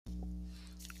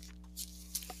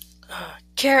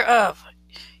Care of.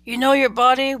 You know your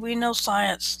body, we know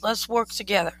science. Let's work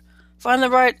together. Find the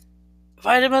right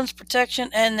vitamins, protection,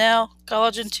 and now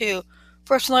collagen too.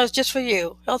 Personalized just for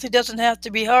you. Healthy doesn't have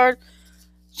to be hard.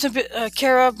 Simply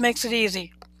Care of makes it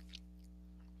easy.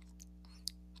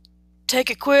 Take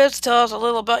a quiz, tell us a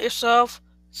little about yourself.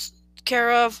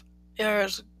 Care of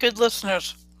is good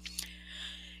listeners.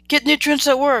 Get nutrients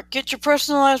at work. Get your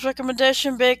personalized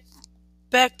recommendation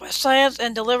backed by science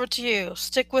and delivered to you.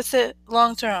 Stick with it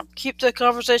long term. Keep the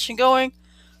conversation going.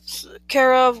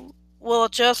 Care of will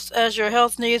adjust as your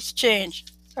health needs change.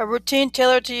 A routine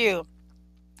tailored to you.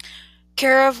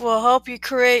 Care of will help you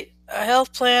create a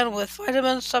health plan with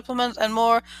vitamins, supplements, and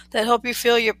more that help you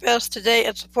feel your best today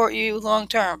and support you long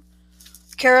term.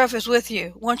 Care of is with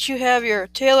you. Once you have your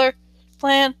tailored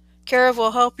plan, Care of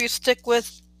will help you stick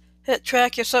with it,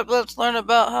 track your supplements, learn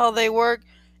about how they work,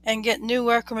 and get new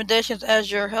recommendations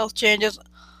as your health changes.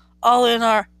 All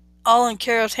in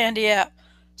Care of's handy app.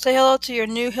 Say hello to your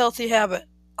new healthy habit.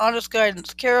 Honest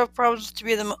guidance. Care of promises to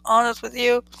be honest with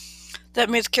you. That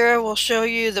means Care of will show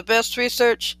you the best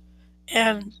research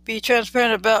and be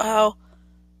transparent about how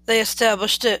they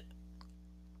established it.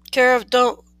 Care of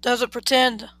doesn't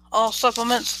pretend all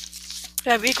supplements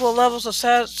have equal levels of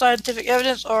scientific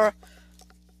evidence or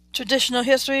traditional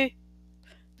history,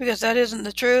 because that isn't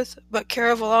the truth, but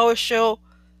Care of will always show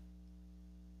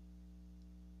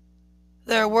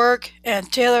their work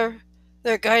and tailor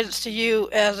their guidance to you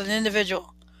as an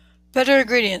individual. Better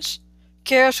ingredients.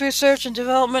 Care of's research and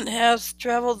development has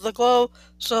traveled the globe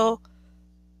so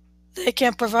they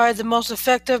can provide the most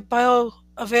effective,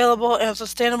 bioavailable, and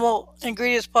sustainable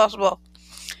ingredients possible.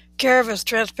 Care of is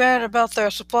transparent about their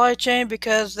supply chain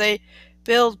because they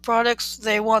build products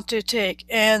they want to take,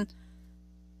 and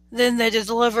then they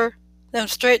deliver them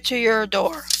straight to your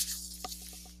door.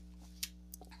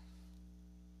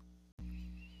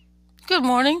 Good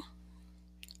morning.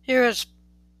 Here is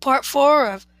part 4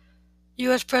 of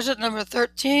U.S. President number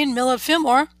 13, Millard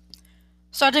Fillmore,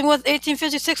 starting with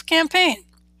 1856 campaign.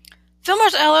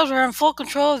 Fillmore's allies were in full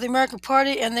control of the American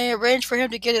Party, and they arranged for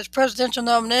him to get his presidential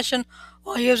nomination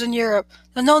while he was in Europe.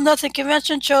 The Know Nothing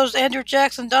Convention chose Andrew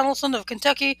Jackson Donaldson of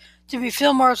Kentucky to be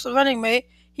Fillmore's running mate.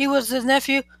 He was the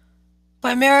nephew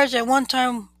by marriage and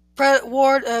one-time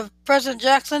ward of President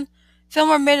Jackson.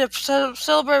 Fillmore made a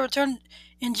celebrated return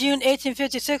in June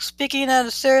 1856, speaking at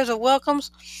a series of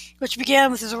welcomes, which began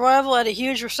with his arrival at a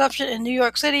huge reception in New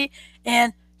York City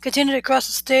and continued across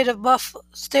the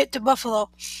state to Buffalo.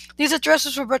 These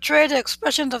addresses were portrayed as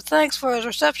expressions of thanks for his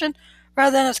reception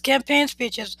rather than as campaign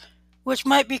speeches, which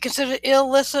might be considered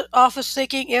illicit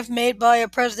office-seeking if made by a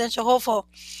presidential hopeful.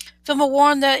 Fillmore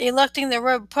warned that electing the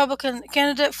Republican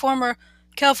candidate, former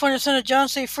California Senator John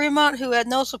C. Fremont, who had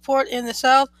no support in the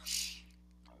South,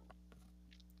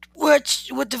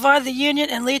 which would divide the Union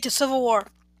and lead to civil war.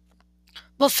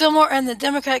 Both Fillmore and the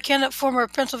Democratic candidate, former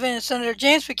Pennsylvania Senator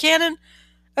James Buchanan,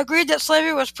 agreed that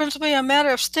slavery was principally a matter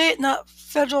of state, not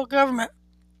federal government.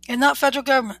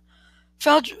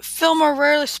 Fillmore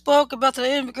rarely spoke about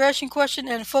the immigration question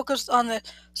and focused on the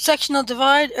sectional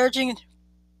divide, urging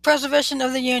preservation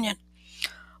of the Union.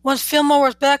 Once Fillmore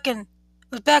was back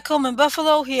home in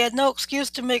Buffalo, he had no excuse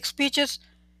to make speeches,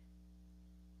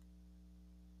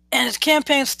 and his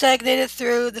campaign stagnated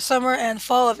through the summer and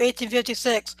fall of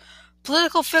 1856.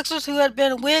 Political fixers who had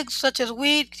been Whigs, such as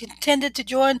Weed, tended to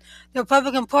join the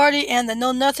Republican Party, and the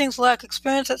Know-Nothings lacked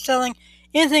experience at selling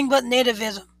anything but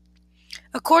nativism.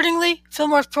 Accordingly,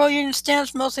 Fillmore's pro-Union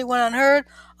stance mostly went unheard.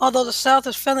 Although the South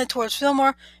was friendly towards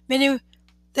Fillmore, many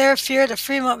there feared a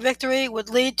Fremont victory would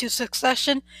lead to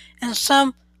secession, and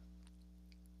some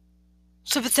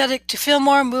sympathetic to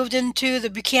Fillmore moved into the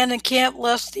Buchanan camp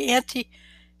lest the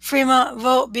anti-Fremont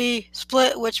vote be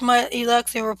split, which might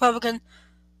elect the Republican.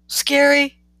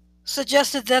 Scarry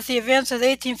suggested that the events of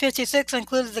 1856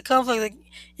 included the conflict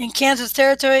in Kansas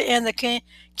Territory and the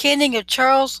caning of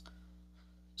Charles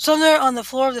Sumner on the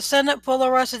floor of the Senate,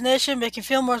 polarized the nation, making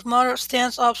Fillmore's moderate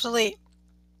stance obsolete.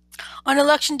 On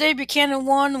Election Day, Buchanan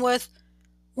won with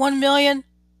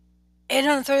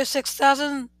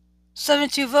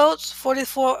 1,836,072 votes,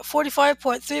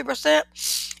 45.3%,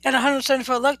 and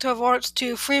 174 electoral votes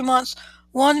to Fremont's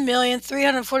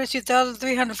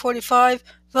 1,342,345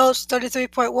 votes,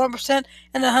 33.1%,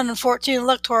 and 114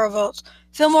 electoral votes.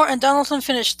 Fillmore and Donaldson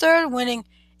finished third, winning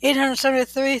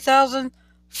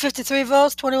 873,053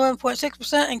 votes,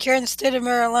 21.6%, and carrying the state of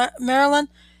Maryland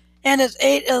and its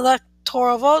 8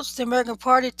 electoral votes. The American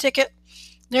Party ticket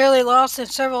nearly lost in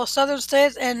several southern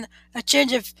states, and a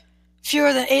change of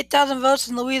fewer than 8,000 votes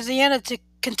in Louisiana to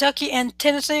Kentucky and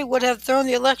Tennessee would have thrown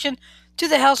the election to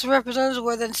the House of Representatives,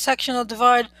 where the sectional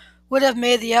divide would have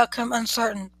made the outcome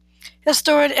uncertain.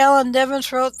 Historian Alan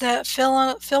Nevins wrote that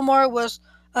Fillmore was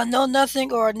a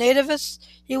know-nothing or a nativist.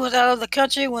 He was out of the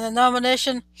country when the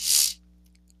nomination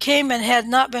came and had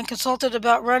not been consulted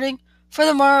about running.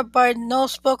 Furthermore, by no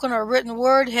spoken or written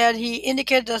word had he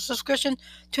indicated a subscription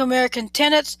to American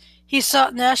tenets. He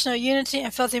sought national unity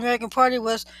and felt the American Party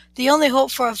was the only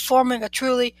hope for forming a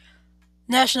truly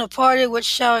national party which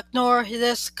shall ignore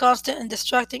this constant and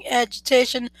distracting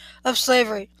agitation of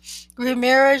slavery.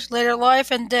 Remarriage, later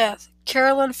life, and death.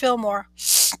 Carolyn Fillmore.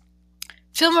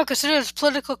 Fillmore considered his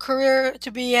political career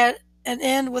to be at an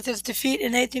end with his defeat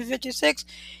in 1856.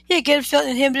 He again felt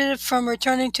inhibited from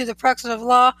returning to the practice of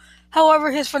law.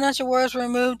 However, his financial worries were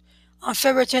removed on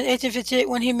February 10, 1858,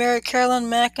 when he married Carolyn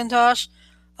McIntosh,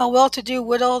 a well-to-do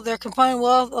widow. Their combined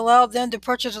wealth allowed them to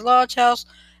purchase a large house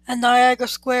at Niagara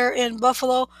Square in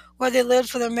Buffalo, where they lived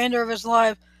for the remainder of his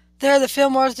life. There, the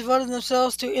Fillmores devoted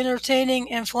themselves to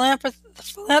entertaining and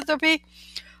philanthropy.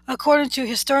 According to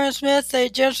historian Smith, they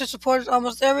generously supported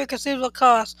almost every conceivable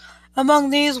cause. Among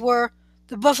these were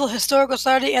the Buffalo Historical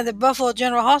Society and the Buffalo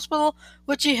General Hospital,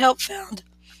 which he helped found.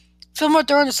 Fillmore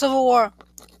during the Civil War.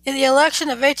 In the election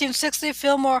of 1860,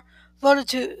 Fillmore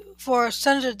voted for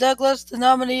Senator Douglas, the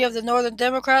nominee of the Northern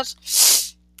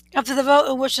Democrats. After the vote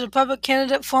in which the Republican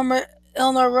candidate, former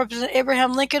Illinois Representative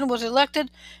Abraham Lincoln, was elected,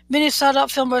 many sought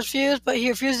out Fillmore's views, but he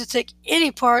refused to take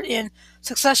any part in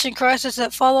succession crisis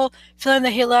that followed, feeling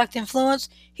that he lacked influence.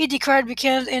 He decried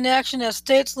Buchanan's inaction as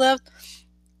states left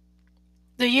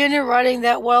the Union, writing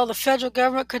that while the federal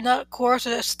government could not coerce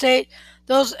a state,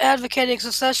 those advocating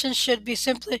secession should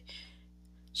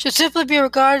simply be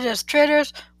regarded as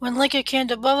traitors. When Lincoln came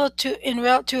to Buffalo en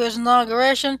route to his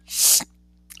inauguration,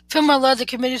 Fillmore led the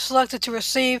committee selected to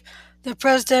receive the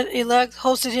president-elect,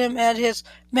 hosted him at his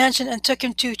mansion, and took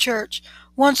him to church.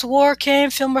 Once war came,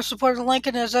 Fillmore supported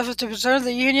Lincoln in his efforts to preserve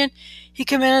the Union. He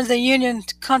commanded the Union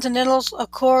Continentals, a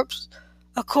corps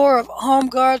of home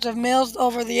guards of males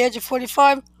over the age of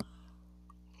 45,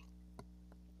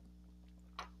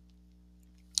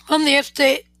 from the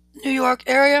upstate New York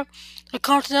area. The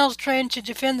Continentals trained to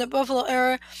defend the Buffalo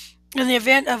area in the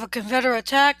event of a Confederate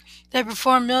attack. They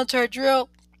performed military drill,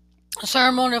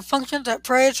 ceremonial functions at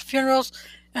parades, funerals,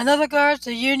 and other guards.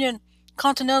 The Union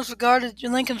Continentals regarded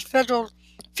Lincoln's federal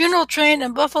funeral train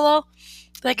in Buffalo.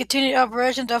 They continued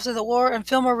operations after the war, and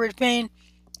Fillmore remained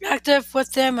active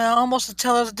with them almost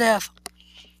until his death.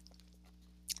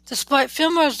 Despite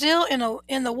Fillmore's zeal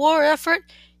in the war effort,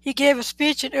 he gave a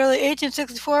speech in early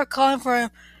 1864 calling for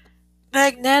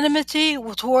magnanimity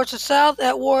towards the South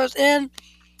at war's end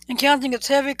and counting its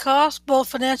heavy costs, both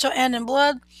financial and in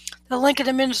blood. The Lincoln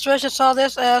administration saw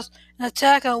this as an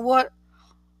attack on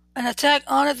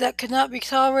it that could not be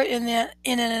tolerated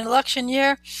in an election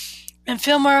year, and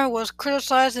Fillmore was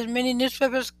criticized in many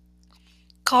newspapers,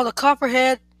 called a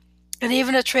copperhead, and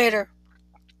even a traitor.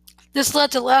 This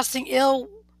led to lasting ill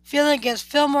feeling against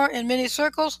Fillmore in many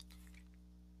circles.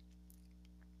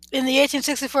 In the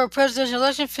 1864 presidential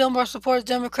election, Fillmore supported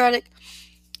Democratic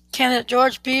candidate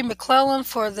George B. McClellan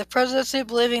for the presidency,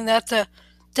 believing that the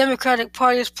Democratic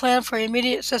Party's plan for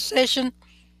immediate cessation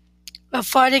of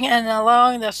fighting and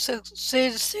allowing the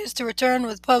states to return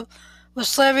with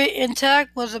slavery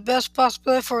intact was the best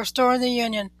possibility for restoring the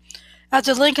Union.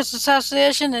 After Lincoln's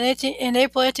assassination in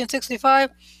April 1865,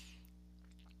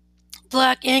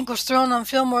 black ink was thrown on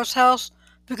Fillmore's house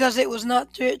because it was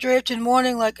not draped in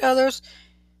mourning like others.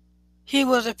 He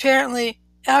was apparently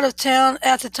out of town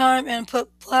at the time and put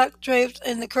black drapes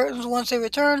in the curtains once he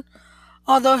returned.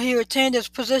 Although he retained his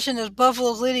position as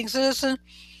Buffalo's leading citizen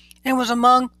and was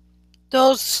among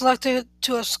those selected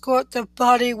to escort the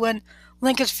body when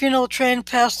Lincoln's funeral train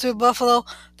passed through Buffalo,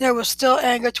 there was still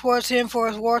anger towards him for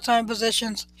his wartime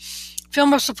positions.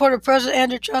 Fillmore supported President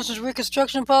Andrew Johnson's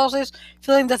Reconstruction policies,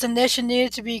 feeling that the nation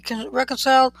needed to be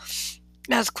reconciled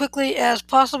as quickly as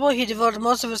possible. He devoted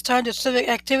most of his time to civic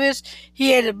activities.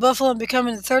 He aided Buffalo in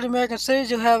becoming the third American city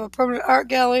to have a permanent art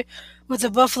gallery with the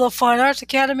Buffalo Fine Arts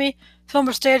Academy.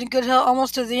 Fillmore stayed in good health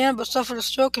almost to the end, but suffered a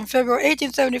stroke in February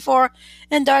 1874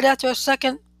 and died after a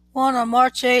second one on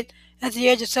March 8 at the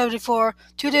age of 74.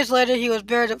 2 days later, he was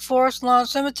buried at Forest Lawn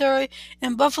Cemetery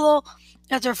in Buffalo.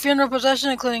 After a funeral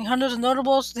procession, including hundreds of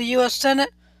notables, the U.S.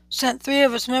 Senate sent 3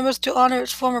 of its members to honor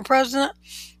its former president,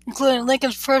 including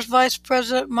Lincoln's first vice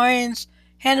president, Marines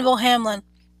Hannibal Hamlin.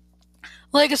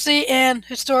 Legacy and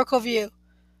historical view.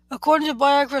 According to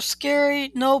biographer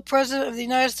Scarry, no president of the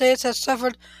United States has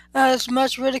suffered as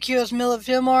much ridicule as Millard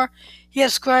Fillmore. He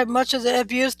ascribed much of the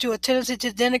abuse to a tendency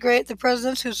to denigrate the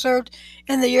presidents who served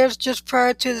in the years just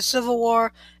prior to the Civil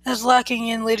War as lacking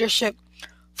in leadership.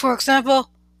 For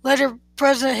example, later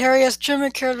President Harry S.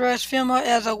 Truman characterized Fillmore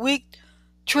as a weak,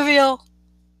 trivial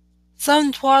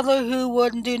thumb twaddler who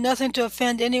would do nothing to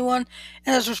offend anyone,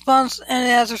 and as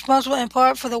responsible in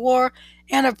part for the war.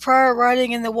 And a prior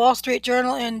writing in the Wall Street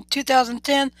Journal in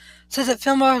 2010 says that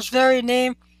Fillmore's very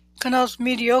name connotes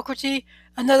mediocrity.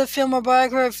 Another Fillmore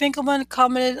biographer, Finkelman,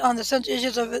 commented on the central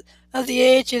issues of the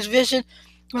age. His vision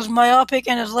was myopic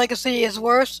and his legacy is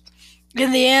worse.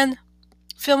 In the end,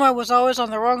 Fillmore was always on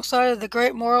the wrong side of the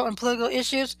great moral and political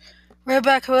issues.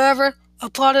 Rayback, however,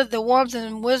 applauded the warmth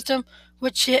and wisdom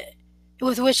with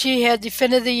which he had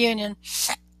defended the Union.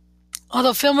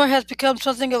 Although Fillmore has become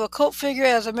something of a cult figure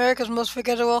as America's most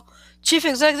forgettable chief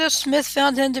executive, Smith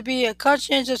found him to be a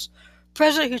conscientious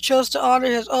president who chose to honor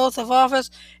his oath of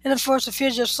office and enforce the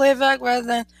Fugitive Slave Act rather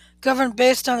than govern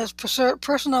based on his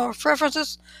personal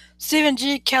preferences. Stephen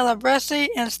G. Calabrese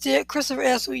and Christopher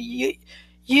S.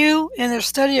 Yu, in their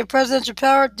study of presidential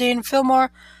power, deemed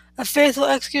Fillmore a faithful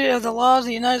executor of the laws of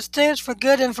the United States for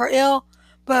good and for ill.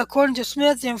 But according to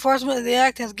Smith, the enforcement of the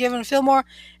act has given Fillmore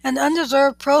an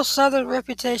undeserved pro-Southern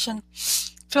reputation.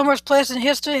 Fillmore's place in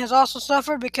history has also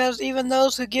suffered because even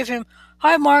those who give him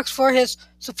high marks for his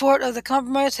support of the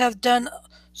compromise have done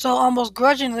so almost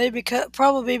grudgingly,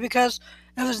 probably because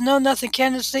of his know-nothing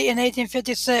candidacy in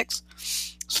 1856.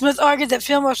 Smith argued that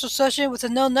Fillmore's association with the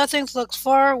Know-Nothings looks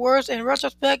far worse in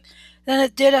retrospect than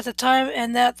it did at the time,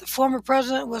 and that the former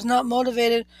president was not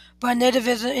motivated by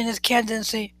nativism in his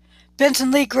candidacy.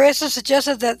 Benson Lee Grayson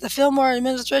suggested that the Fillmore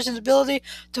administration's ability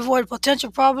to avoid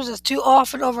potential problems is too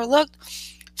often overlooked.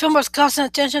 Fillmore's constant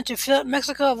attention to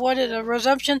Mexico avoided a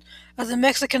resumption of the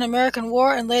Mexican-American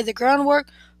War and laid the groundwork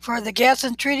for the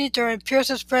Gadsden Treaty during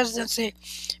Pierce's presidency.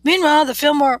 Meanwhile, the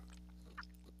Fillmore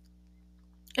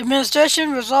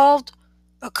administration resolved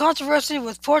a controversy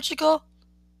with Portugal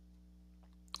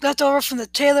left over from the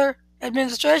Taylor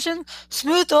administration,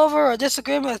 smoothed over a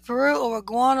disagreement with Peru over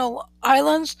Guano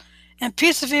Islands, and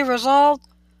peaceably resolved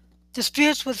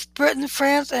disputes with Britain,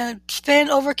 France, and Spain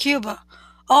over Cuba.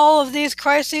 All of these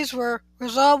crises were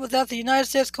resolved without the United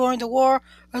States going to war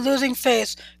or losing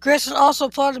face. Grayson also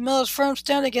applauded Miller's firm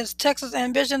stand against Texas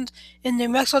ambitions in New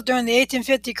Mexico during the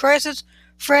 1850 crisis.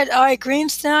 Fred I.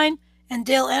 Greenstein and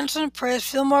Dale Anderson praised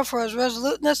Fillmore for his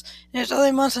resoluteness in his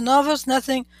early months in office,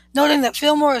 noting that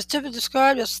Fillmore is typically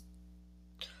described as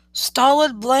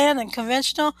stolid, bland, and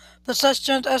conventional, but such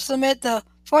terms estimate the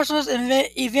forcefulness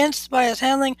evinced by his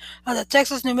handling of the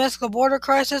Texas-New Mexico border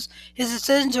crisis, his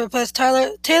decision to replace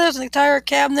Taylor's entire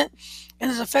cabinet, and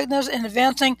his effectiveness in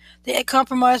advancing the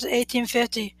compromise of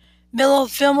 1850.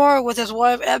 Millard Fillmore, with his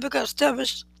wife Abigail,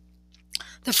 established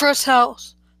the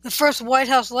first White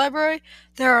House library.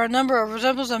 There are a number of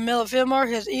resemblances of Millard Fillmore.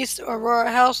 His East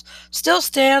Aurora house still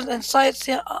stands, and sites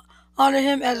honor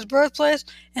him at his birthplace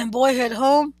and boyhood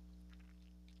home,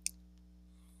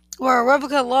 where a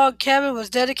replica log cabin was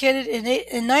dedicated in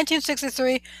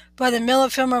 1963 by the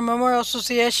Millard Fillmore Memorial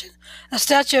Association. A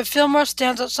statue of Fillmore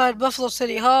stands outside Buffalo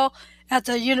City Hall at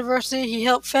the university he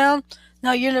helped found,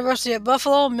 now University of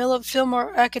Buffalo. Millard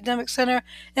Fillmore Academic Center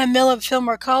and Millard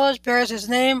Fillmore College bears his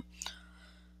name.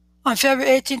 On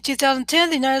February 18, 2010,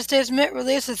 the United States Mint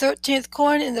released the 13th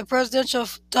coin in the presidential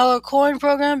dollar coin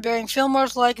program bearing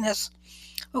Fillmore's likeness.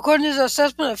 According to the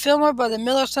assessment of Fillmore by the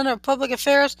Miller Center of Public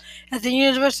Affairs at the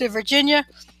University of Virginia,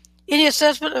 any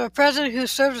assessment of a president who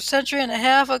served a century and a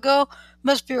half ago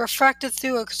must be refracted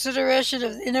through a consideration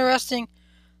of the interesting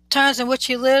times in which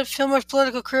he lived. Fillmore's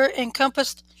political career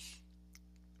encompassed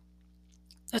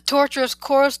a tortuous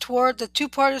course toward the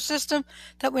two-party system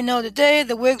that we know today.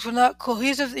 The Whigs were not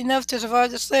cohesive enough to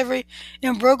survive the slavery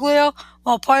imbroglio,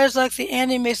 while parties like the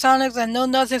Anti-Masonics and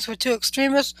Know-Nothings were too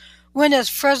extremist. When as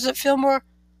President Fillmore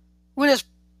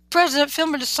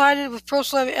decided with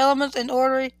pro-slavery elements and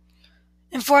orderly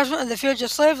enforcement of the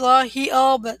fugitive slave law, he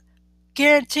all but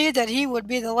guaranteed that he would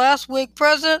be the last Whig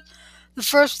president. The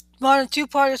first modern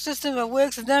two-party system of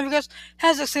Whigs and Democrats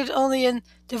has succeeded only in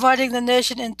dividing the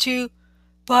nation in two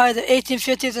by the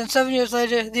 1850s, and 7 years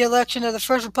later, the election of the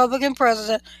first Republican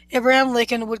president, Abraham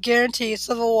Lincoln, would guarantee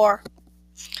civil war.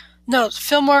 Notes: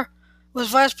 Fillmore was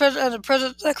vice president under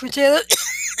President Zachary Taylor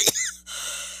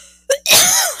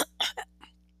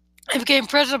and became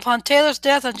president upon Taylor's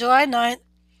death on July 9,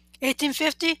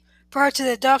 1850. Prior to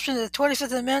the adoption of the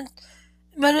 25th Amendment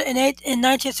in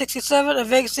 1967, a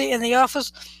vacancy in the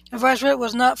office of vice president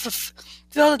was not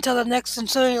fulfilled until the next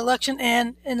ensuing election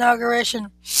and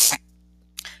inauguration.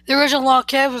 The original log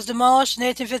cabin was demolished in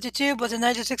 1852, but in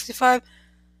 1965,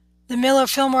 the Millard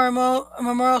Fillmore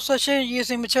Memorial Association,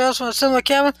 using materials from a similar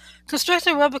cabin,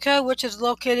 constructed a replica which is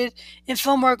located in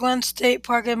Fillmore Glen State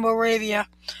Park in Moravia.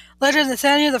 Later,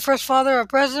 Nathaniel, the first father of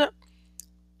President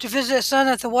to visit his son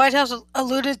at the White House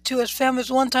alluded to his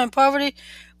family's one-time poverty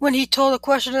when he told a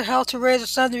questioner how to raise a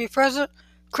son to be president,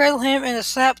 cradle him in a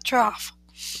sap trough.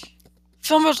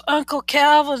 Fillmore's uncle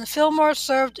Calvin Fillmore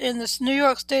served in the New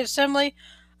York State Assembly.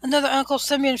 Another uncle,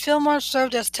 Simeon Fillmore,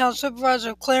 served as town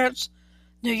supervisor of Clarence,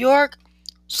 New York.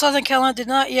 Southern Carolina did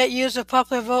not yet use the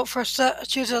popular vote for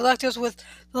choosing electors, with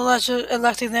the legislature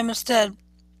electing them instead.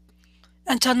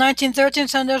 Until 1913,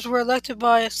 senators were elected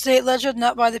by state legislature,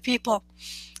 not by the people.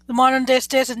 The modern-day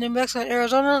states of New Mexico and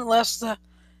Arizona, unless the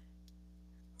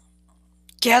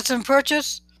Gadsden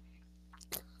Purchase,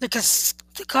 the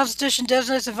Constitution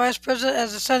designates the Vice President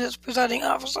as the Senate's presiding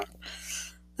officer.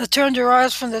 The term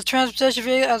derives from the transportation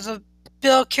vehicle, as the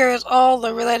bill carries all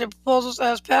the related proposals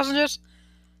as passengers.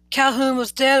 Calhoun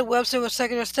was dead, Webster was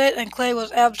Secretary of State, and Clay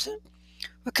was absent,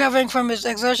 recovering from his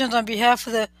exertions on behalf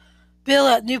of the bill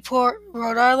at Newport,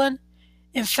 Rhode Island.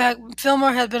 In fact,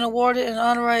 Fillmore had been awarded an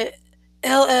honorary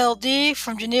LL.D.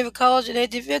 from Geneva College in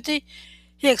 1850.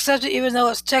 He accepted even though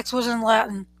its text was in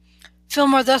Latin.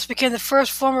 Fillmore thus became the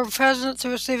first former president to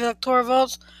receive electoral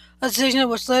votes, a decision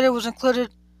which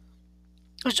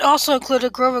also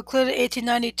included Grover Cleveland in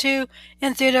 1892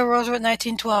 and Theodore Roosevelt in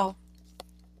 1912.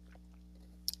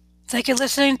 Thank you for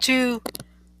listening to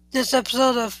this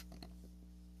episode of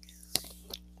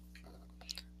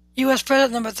U.S.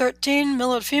 President number 13,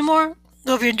 Millard Fillmore.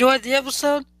 Hope you enjoyed the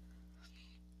episode.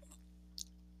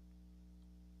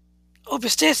 Hope you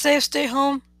stay safe, stay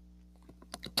home.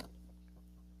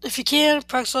 If you can,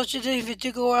 practice social distancing. If you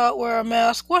do go out, wear a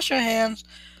mask, wash your hands,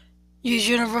 use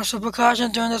universal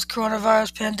precautions during this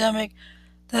coronavirus pandemic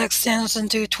that extends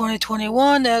into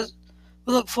 2021, as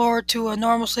we look forward to a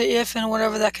normalcy if and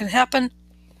whenever that can happen.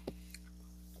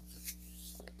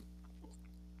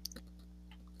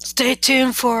 Stay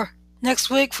tuned for next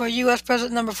week for U.S.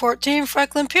 President number 14,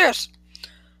 Franklin Pierce.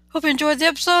 Hope you enjoyed the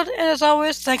episode, and as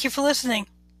always, thank you for listening.